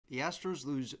The Astros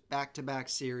lose back-to-back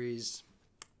series,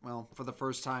 well, for the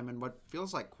first time in what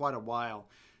feels like quite a while,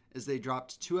 as they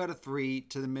dropped 2 out of 3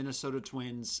 to the Minnesota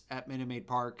Twins at Minute Maid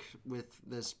Park with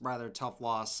this rather tough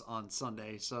loss on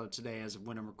Sunday. So today, as of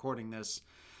when I'm recording this,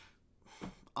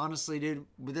 honestly, dude,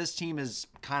 this team is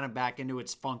kind of back into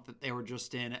its funk that they were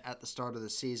just in at the start of the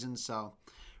season. So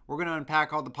we're going to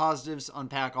unpack all the positives,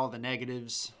 unpack all the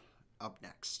negatives up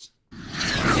next.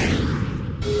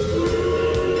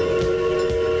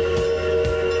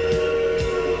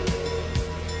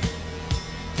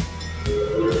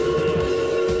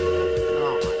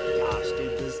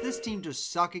 Team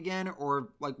just suck again, or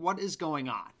like what is going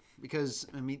on? Because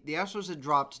I mean, the Astros had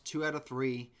dropped 2 out of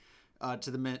 3 to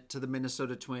the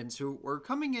Minnesota Twins, who were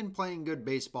coming in playing good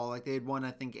baseball. Like they had won, I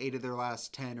think, 8 of their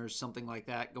last 10 or something like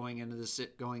that going into this.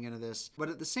 But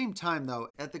at the same time, though,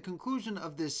 at the conclusion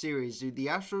of this series, dude, the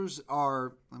Astros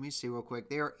are, let me see real quick,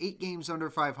 they are 8 games under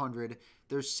 500.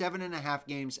 They're 7.5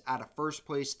 games out of first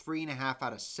place, 3.5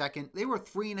 out of second. They were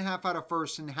 3.5 out of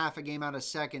first and half a game out of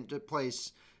second to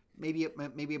place maybe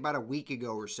about a week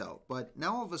ago or so. But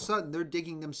now all of a sudden they're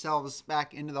digging themselves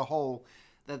back into the hole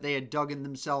that they had dug in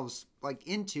themselves like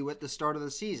into at the start of the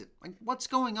season. Like, what's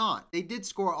going on? They did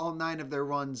score all 9 of their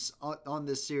runs on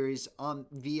this series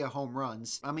via home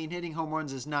runs. I mean, hitting home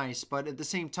runs is nice, but at the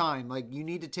same time, like, you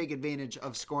need to take advantage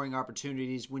of scoring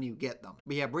opportunities when you get them.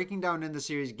 But yeah, breaking down in the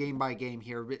series game by game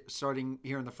here, starting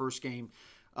here in the first game.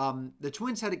 The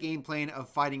Twins had a game plan of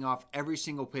fighting off every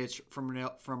single pitch from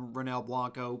Ronel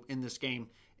Blanco in this game,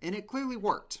 and it clearly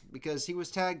worked because he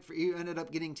ended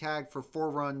up getting tagged for 4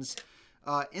 runs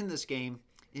in this game,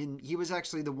 and he was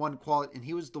actually the one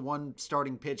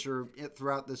starting pitcher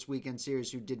throughout this weekend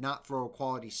series who did not throw a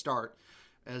quality start,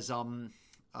 as I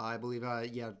believe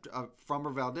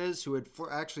Framber Valdez, who had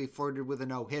actually flirted with a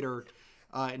no-hitter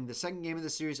in the second game of the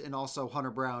series, and also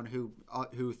Hunter Brown,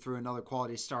 who threw another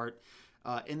quality start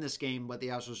in this game, but the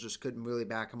Astros just couldn't really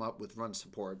back him up with run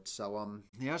support. So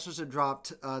the Astros had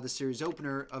dropped the series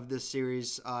opener of this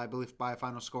series, I believe, by a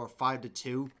final score of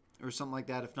 5-2 or something like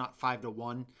that, if not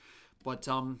 5-1. But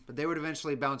they would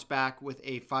eventually bounce back with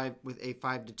a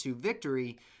 5-2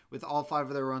 victory, with all 5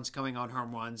 of their runs coming on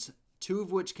home runs, 2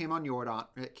 of which came from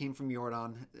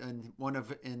Yordon,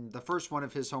 and the first one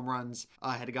of his home runs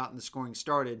had gotten the scoring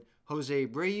started. Jose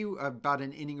Abreu, about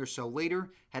an inning or so later,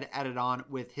 had added on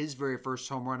with his very first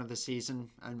home run of the season.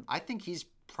 And I think he's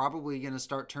probably going to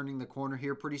start turning the corner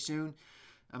here pretty soon.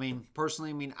 I mean,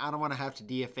 personally, I don't want to have to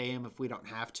DFA him if we don't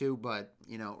have to, but,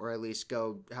 or at least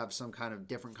go have some kind of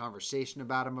different conversation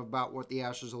about him, about what the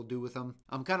Astros will do with him.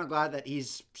 I'm kind of glad that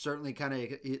he's certainly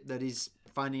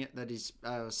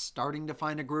starting to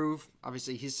find a groove.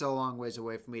 Obviously, he's still a long ways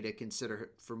away for me to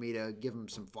give him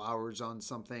some flowers on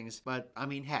some things. But, I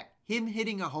mean, heck, him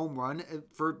hitting a home run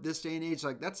for this day and age,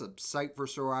 like, that's a sight for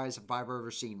sore eyes if I've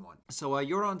ever seen one. So,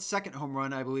 Yordon's second home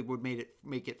run, I believe, would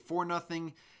make it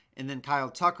 4-0. And then Kyle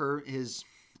Tucker,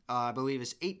 I believe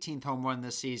his 18th home run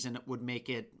this season, would make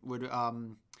it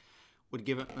 5-0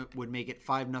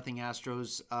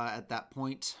 Astros at that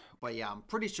point. But yeah, I'm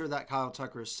pretty sure that Kyle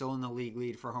Tucker is still in the league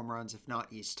lead for home runs. If not,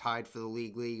 he's tied for the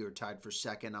league lead or tied for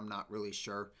second. I'm not really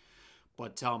sure.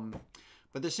 But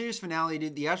the series finale,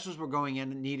 the Astros were going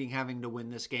in and having to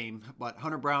win this game. But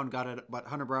Hunter Brown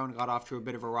got off to a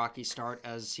bit of a rocky start,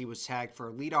 as he was tagged for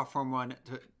a leadoff home run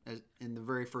in the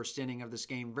very first inning of this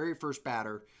game, very first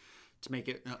batter, to make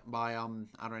it by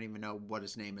I don't even know what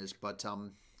his name is, but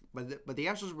the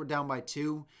Astros were down by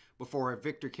 2 before a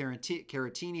Victor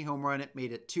Caratini home run. It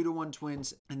made it 2-1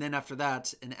 Twins, and then after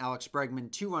that, an Alex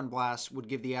Bregman 2-run blast would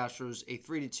give the Astros a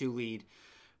 3-2 lead.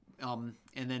 And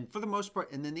then for the most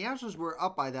part, and then the Astros were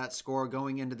up by that score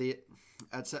going into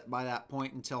by that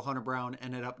point, until Hunter Brown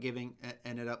ended up giving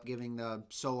the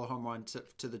solo home run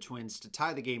to the Twins to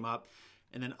tie the game up.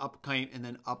 And then up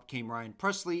came Ryan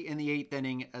Pressly in the 8th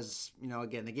inning. As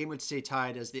again, the game would stay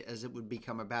tied as it would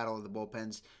become a battle of the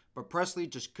bullpens. But Pressly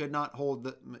just could not hold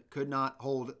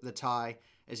the tie,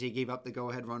 as he gave up the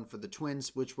go-ahead run for the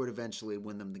Twins, which would eventually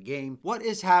win them the game. What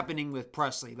is happening with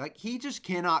Pressly? Like, he just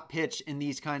cannot pitch in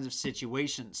these kinds of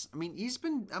situations. I mean,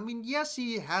 yes,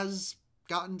 he has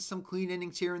gotten some clean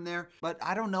innings here and there, but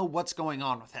I don't know what's going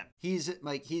on with him. He's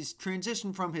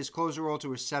transitioned from his closer role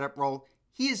to his setup role.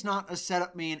 He is not a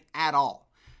setup man at all.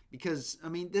 Because,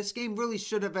 this game really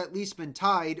should have at least been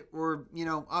tied, or,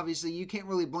 obviously you can't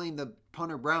really blame the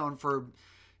Hunter Brown for,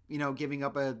 giving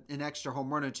up an extra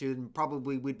home run or two, and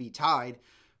probably would be tied.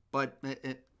 But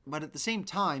at the same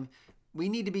time, we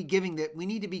need to be giving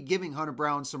Hunter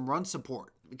Brown some run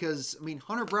support. because, I mean,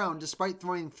 Hunter Brown, despite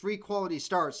throwing 3 quality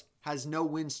starts, has no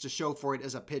wins to show for it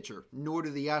as a pitcher, nor do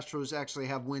the Astros actually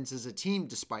have wins as a team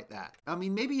despite that. I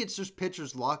mean, maybe it's just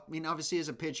pitcher's luck. I mean, obviously as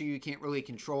a pitcher, you can't really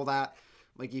control that.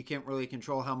 Like, you can't really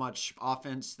control how much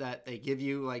offense that they give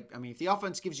you. Like, I mean, if the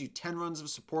offense gives you 10 runs of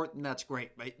support, then that's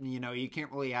great. But, you know, you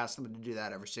can't really ask them to do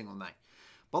that every single night.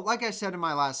 But like I said in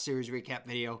my last series recap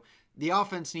video, the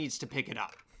offense needs to pick it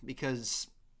up because,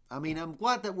 I mean, I'm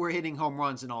glad that we're hitting home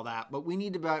runs and all that, but we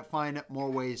need to find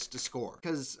more ways to score.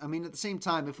 Because, I mean, at the same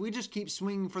time, if we just keep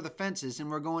swinging for the fences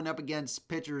and we're going up against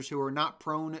pitchers who are not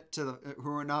prone to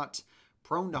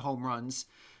home runs,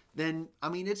 then, I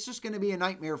mean, it's just going to be a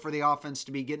nightmare for the offense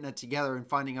to be getting it together and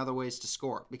finding other ways to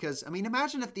score. Because, I mean,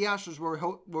 imagine if the Astros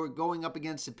were going up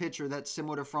against a pitcher that's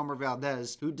similar to Framber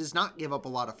Valdez, who does not give up a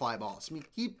lot of fly balls. I mean,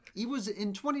 he was,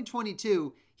 in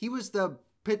 2022, he was the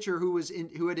pitcher who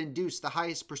had induced the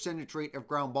highest percentage rate of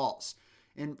ground balls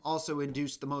and also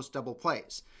induced the most double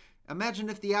plays. Imagine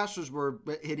if the Astros were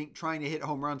trying to hit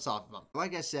home runs off of him.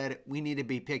 Like I said, we need to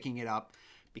be picking it up.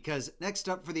 Because next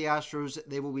up for the Astros,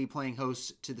 they will be playing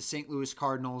host to the St. Louis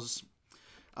Cardinals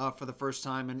for the first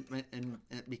time, and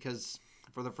because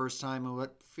for the first time in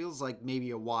what feels like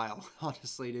maybe a while,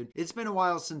 honestly, dude. It's been a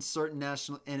while since certain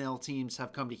national NL teams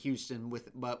have come to Houston,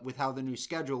 but with how the new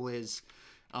schedule is,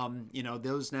 you know,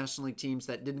 those National League teams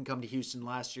that didn't come to Houston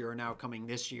last year are now coming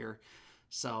this year.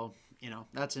 So, you know,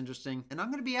 that's interesting. And I'm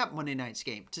going to be at Monday night's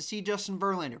game to see Justin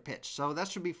Verlander pitch. So that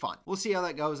should be fun. We'll see how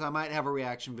that goes. I might have a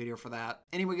reaction video for that.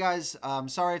 Anyway, guys,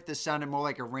 sorry if this sounded more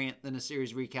like a rant than a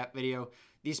series recap video.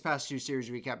 These past 2 series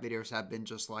recap videos have been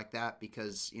just like that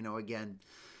because, you know, again,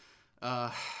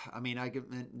 I mean, I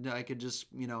could just,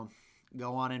 you know,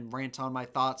 go on and rant on my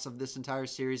thoughts of this entire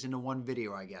series into one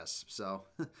video, I guess. So,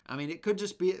 I mean, it could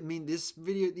just be, I mean, these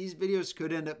videos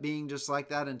could end up being just like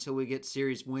that until we get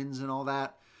series wins and all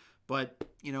that. But,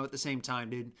 you know, at the same time,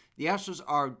 dude, the Astros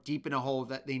are deep in a hole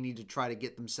that they need to try to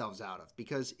get themselves out of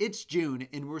because it's June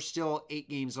and we're still 8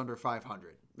 games under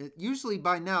 500. Usually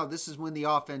by now, this is when the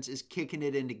offense is kicking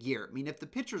it into gear. I mean, if the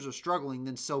pitchers are struggling,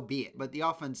 then so be it. But the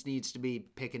offense needs to be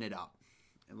picking it up.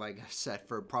 Like I said,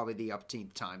 for probably the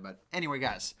upteenth time. But anyway,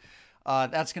 guys,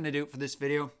 that's going to do it for this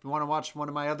video. If you want to watch one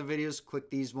of my other videos, click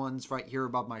these ones right here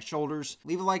above my shoulders.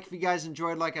 Leave a like if you guys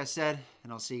enjoyed, like I said,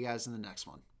 and I'll see you guys in the next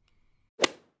one.